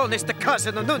 dishonest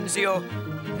cousin Nunzio.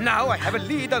 Now I have a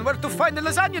lead on where to find the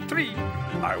lasagna tree.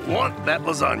 I want that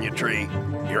lasagna tree.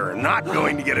 You're not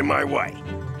going to get in my way.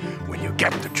 When you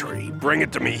get the tree, bring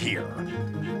it to me here.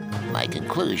 My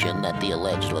conclusion that the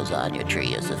alleged lasagna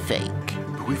tree is a fake.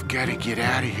 But we've got to get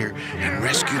out of here and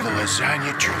rescue the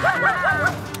lasagna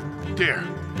tree. There,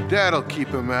 that'll keep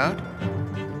him out.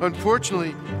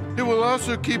 Unfortunately, it will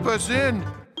also keep us in.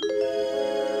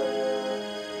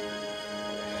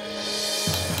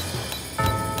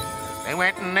 They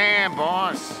went in there,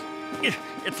 boss.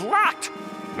 It's locked.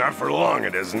 Not for long,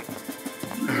 it isn't.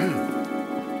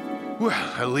 Well,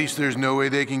 at least there's no way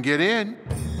they can get in.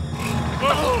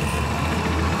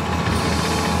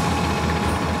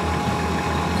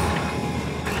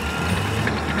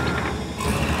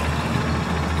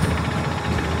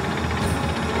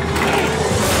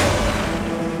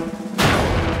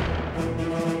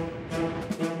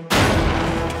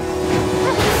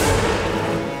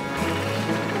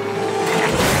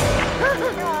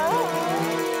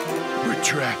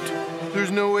 Trapped.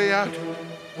 There's no way out.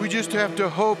 We just have to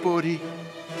hope, Odie.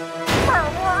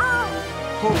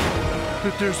 Hope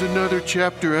that there's another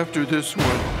chapter after this one.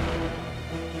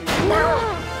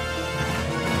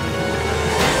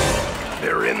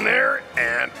 They're in there,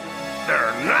 and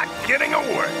they're not getting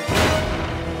away.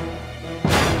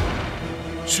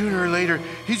 Sooner or later,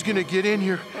 he's gonna get in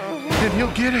here, and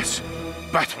he'll get us.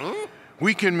 But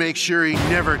we can make sure he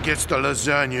never gets the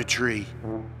lasagna tree.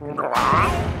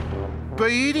 By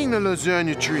eating the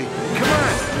lasagna tree. Come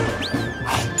on!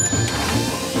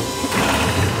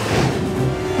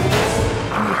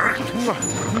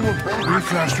 Way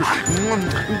faster.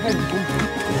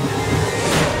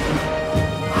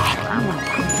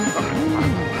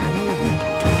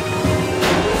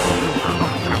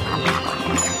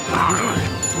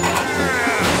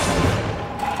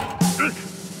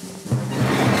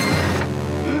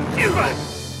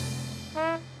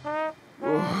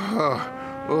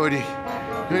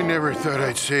 Odie, I never thought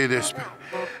I'd say this, but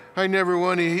I never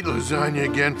want to eat lasagna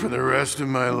again for the rest of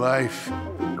my life.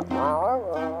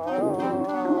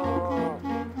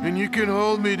 And you can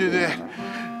hold me to that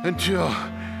until...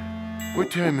 What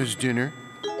time is dinner?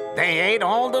 They ate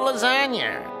all the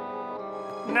lasagna.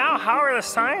 Now, how are the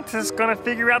scientists gonna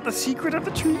figure out the secret of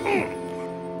the tree?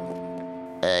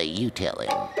 You tell him.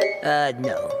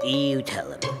 No, you tell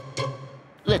him.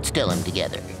 Let's tell him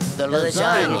together. The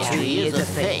lasagna tree is a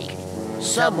fake.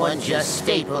 Someone just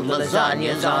stapled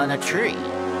lasagnas on a tree.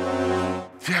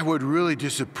 That would really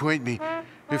disappoint me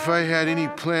if I had any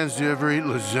plans to ever eat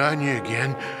lasagna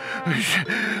again.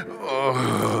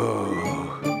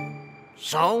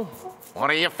 So, what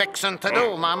are you fixing to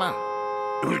do, Mama?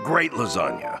 It was great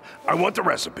lasagna. I want the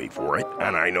recipe for it,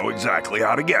 and I know exactly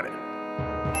how to get it.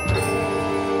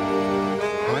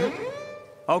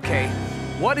 Okay,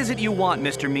 what is it you want,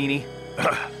 Mr. Meanie?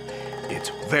 It's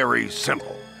very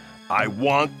simple. I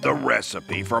want the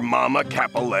recipe for Mama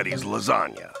Capoletti's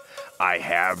lasagna. I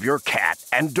have your cat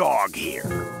and dog here.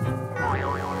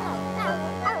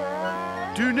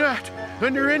 Do not,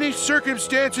 under any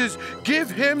circumstances, give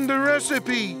him the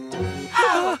recipe.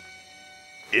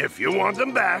 If you want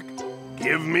them back,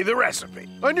 give me the recipe.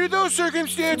 Under those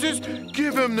circumstances,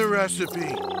 give him the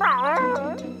recipe.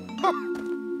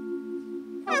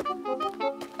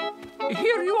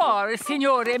 Here you are,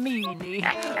 Signore Meanie.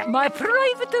 My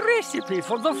private recipe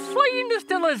for the finest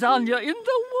lasagna in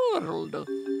the world.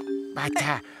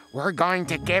 But we're going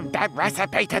to give that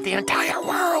recipe to the entire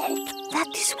world. That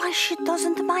is why she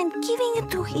doesn't mind giving it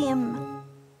to him.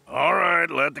 All right,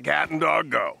 let the cat and dog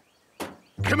go.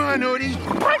 Come on, Odie.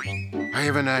 I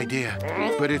have an idea,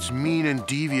 but it's mean and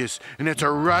devious, and it's a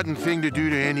rotten thing to do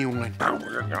to anyone.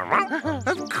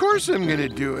 Of course I'm gonna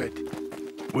do it.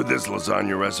 With this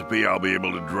lasagna recipe, I'll be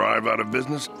able to drive out of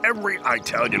business every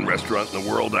Italian restaurant in the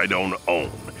world I don't own.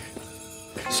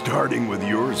 Starting with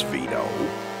yours, Vito.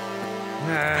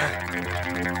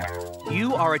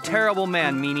 You are a terrible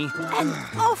man, Meanie. An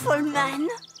awful man.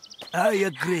 I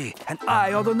agree, and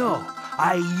I don't know.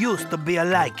 I used to be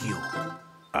like you.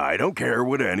 I don't care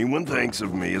what anyone thinks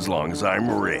of me as long as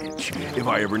I'm rich. If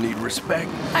I ever need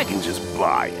respect, I can just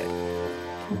buy it.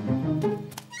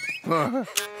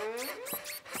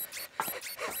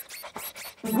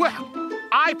 Well,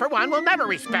 I, for one, will never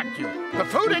respect you. The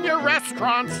food in your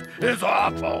restaurants is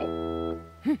awful.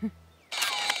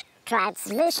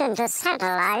 Transmission to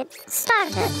satellite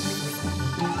started.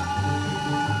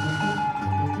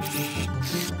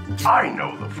 I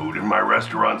know the food in my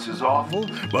restaurants is awful,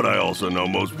 but I also know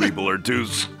most people are too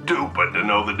stupid to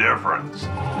know the difference.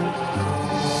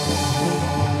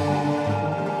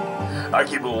 I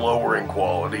keep lowering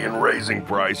quality and raising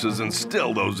prices, and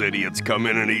still those idiots come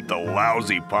in and eat the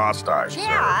lousy pasta I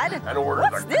Chad, serve and order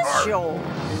what's the this cart. show?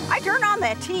 I turn on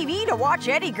that TV to watch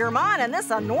Eddie Gourmand, and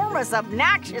this enormous,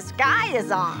 obnoxious guy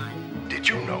is on. Did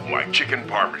you know my chicken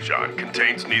parmesan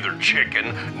contains neither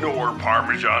chicken nor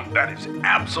parmesan? That is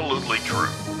absolutely true.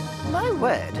 My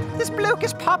word, this bloke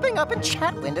is popping up in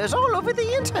chat windows all over the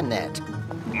internet.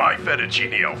 My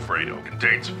fettuccine Alfredo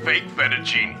contains fake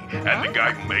fettuccine, and the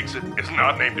guy who makes it is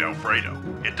not named Alfredo.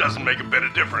 It doesn't make a bit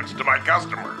of difference to my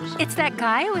customers. It's that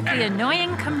guy with the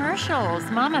annoying commercials,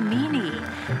 Mama Meanie.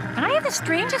 And I have the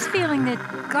strangest feeling that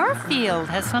Garfield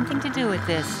has something to do with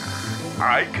this.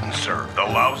 I can serve the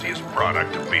lousiest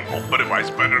product to people, but if I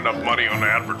spend enough money on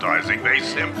advertising, they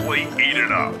simply eat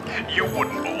it up. You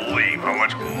wouldn't believe how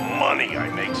much money I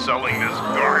make selling this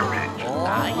garbage.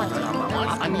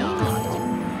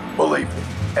 Believe me,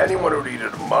 anyone who'd eat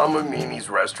at Mama Meanie's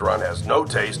restaurant has no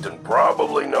taste and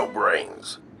probably no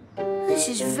brains. This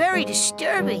is very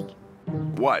disturbing.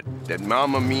 What? Did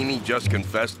Mama Meanie just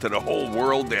confess to the whole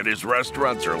world that his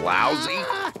restaurants are lousy?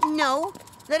 No.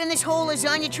 That in this whole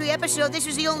lasagna tree episode, this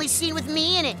was the only scene with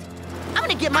me in it. I'm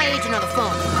gonna get my agent on the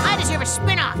phone. I deserve a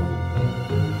spin-off.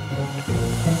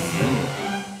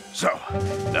 So,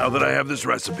 now that I have this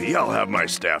recipe, I'll have my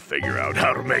staff figure out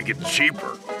how to make it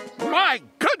cheaper. My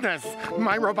goodness!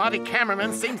 My robotic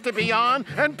cameraman seems to be on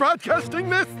and broadcasting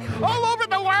this all over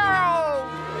the world!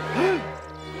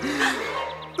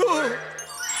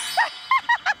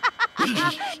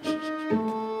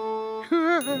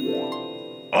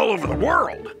 All over the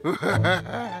world?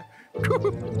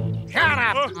 Shut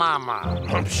up, Mama.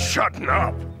 I'm shutting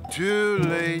up. Too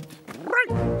late.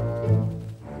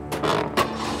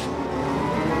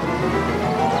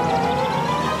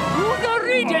 The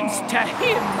regents to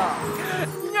him.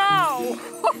 Now,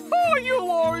 you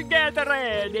all get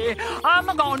ready.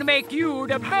 I'm going to make you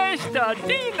the best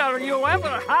dinner you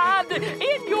ever had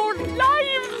in your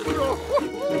life.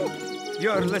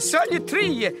 Your lasagna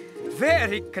tree,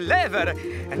 very clever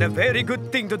and a very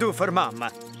good thing to do for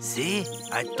Mama. See?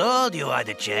 I told you I'd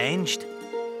have changed.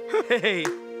 Hey.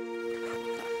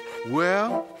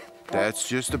 Well, that's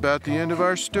just about the end of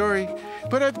our story.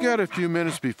 But I've got a few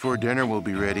minutes before dinner will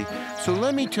be ready, so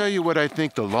let me tell you what I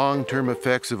think the long-term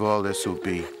effects of all this will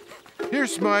be. Here,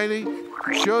 Smiley,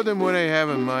 show them what I have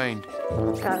in mind.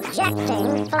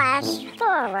 Projecting flash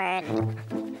forward.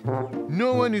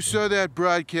 No one who saw that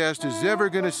broadcast is ever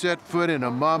going to set foot in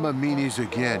a Mama Meanies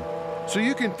again. So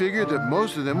you can figure that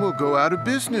most of them will go out of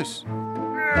business.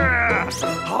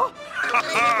 Huh?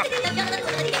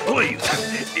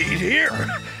 Please, eat here.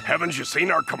 Haven't you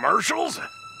seen our commercials?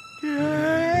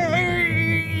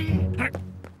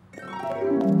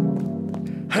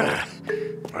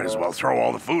 Might as well throw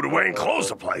all the food away and close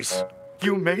the place.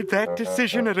 You made that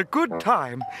decision at a good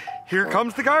time. Here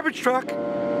comes the garbage truck.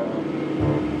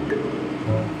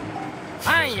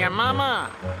 Hiya,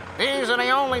 Mama. These are the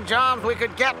only jobs we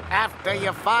could get after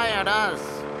you fired us.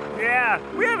 Yeah,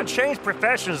 we haven't changed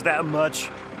professions that much.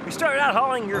 We started out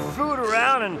hauling your food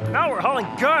around, and now we're hauling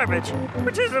garbage,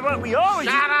 which isn't what we always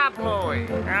do. Shut up, Louie.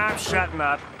 I'm shutting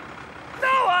up.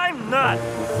 No, I'm not.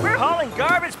 We're hauling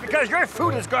garbage because your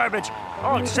food is garbage.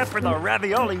 All except for the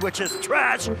ravioli, which is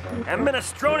trash, and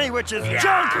minestrone, which is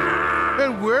junk.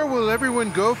 And where will everyone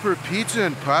go for pizza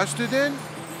and pasta then?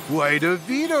 Why, to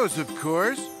Vito's, of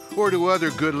course, or to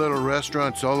other good little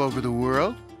restaurants all over the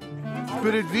world.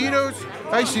 But at Vito's,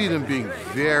 I see them being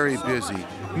very busy.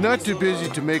 Not too busy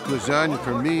to make lasagna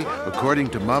for me, according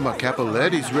to Mama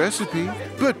Capoletti's recipe,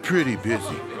 but pretty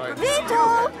busy.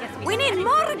 Vito, we need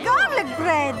more garlic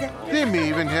bread. They may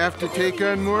even have to take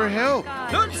on more help.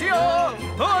 Nunzio,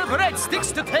 more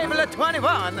breadsticks to table at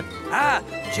 21. Ah,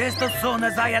 just as soon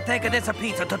as I take this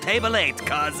pizza to table 8,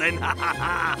 cousin.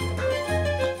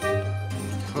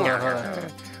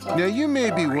 Now, you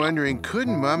may be wondering,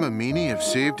 couldn't Mama Meanie have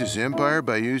saved his empire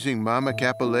by using Mama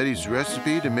Capoletti's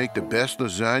recipe to make the best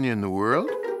lasagna in the world?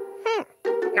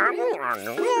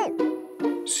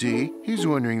 See, he's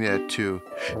wondering that too.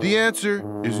 The answer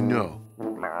is no.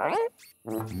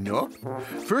 Nope.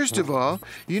 First of all,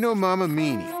 you know Mama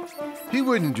Meanie. He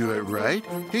wouldn't do it right.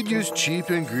 He'd use cheap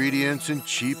ingredients and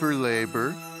cheaper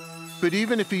labor. But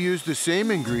even if he used the same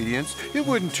ingredients, it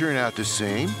wouldn't turn out the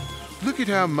same. Look at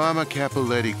how Mama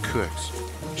Capoletti cooks.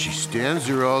 She stands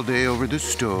there all day over the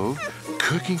stove,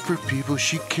 cooking for people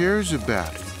she cares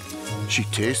about. She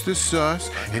tastes the sauce,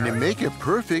 and to make it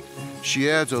perfect, she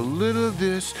adds a little of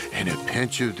this and a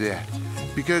pinch of that.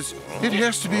 Because it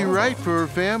has to be right for her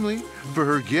family, for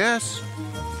her guests.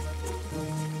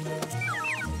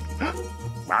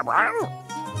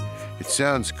 It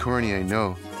sounds corny, I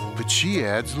know, but she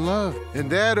adds love. And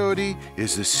that, Odie,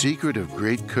 is the secret of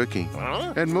great cooking.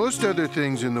 And most other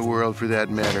things in the world, for that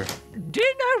matter.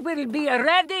 Dinner will be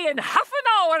ready in half an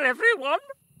hour, everyone.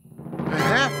 A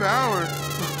half hour?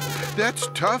 That's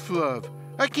tough love.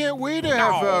 I can't wait a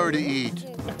half hour to eat.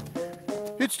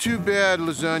 It's too bad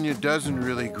lasagna doesn't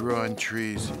really grow on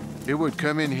trees. It would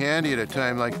come in handy at a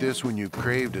time like this when you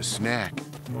craved a snack.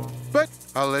 But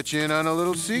I'll let you in on a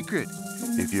little secret,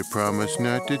 if you promise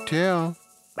not to tell.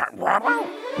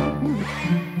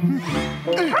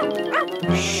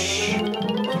 Shh.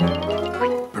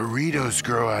 Burritos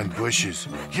grow on bushes.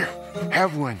 Here,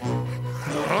 have one.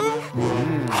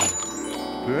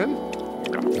 Good?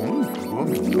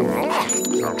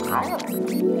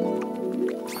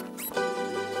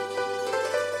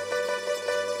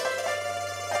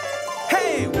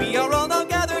 Hey, we are all now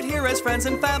gathered here as friends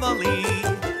and family,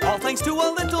 all thanks to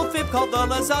a little fib called the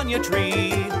lasagna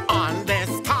tree. On this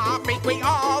topic we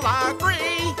all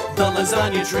agree. The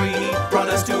lasagna tree brought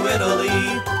us to Italy.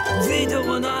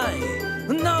 Vito and I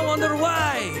now wonder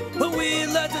why, but we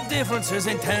let the differences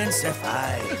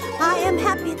intensify. I am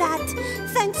happy that,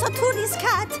 thanks to Odie's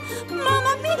cat,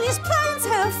 Mama Meanie's plans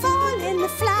have fallen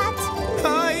flat.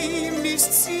 I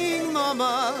missed seeing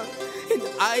Mama, and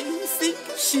I think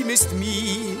she missed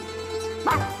me.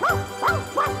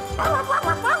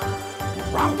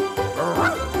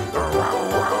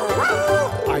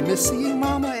 I miss seeing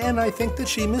Mama, and I think that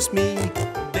she missed me.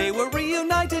 They were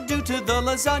reunited due to the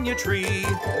lasagna tree.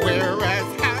 We're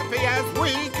as happy as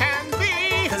we can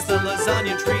be, 'cause the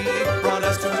lasagna tree brought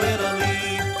us to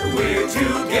Italy. We're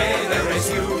together as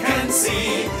you can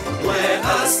see. Let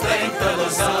us thank the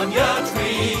lasagna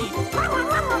tree.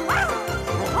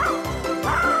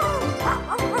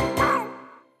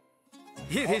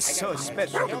 It is so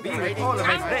special to be with all of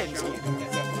my friends here.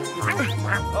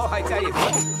 Oh, I tell you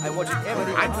what, I watch it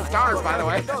every I'm starved, by the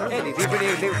way. Eddie,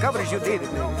 the coverage you did,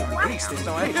 the grease this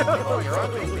time.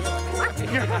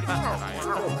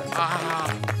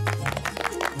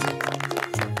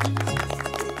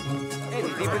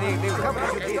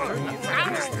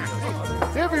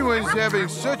 Everyone's having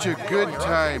such a good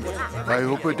time. I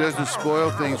hope it doesn't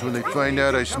spoil things when they find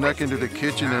out I snuck into the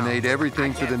kitchen and ate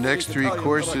everything for the next 3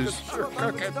 courses.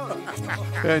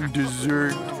 And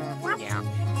dessert.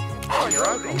 Oh, your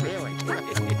uncle,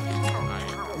 really?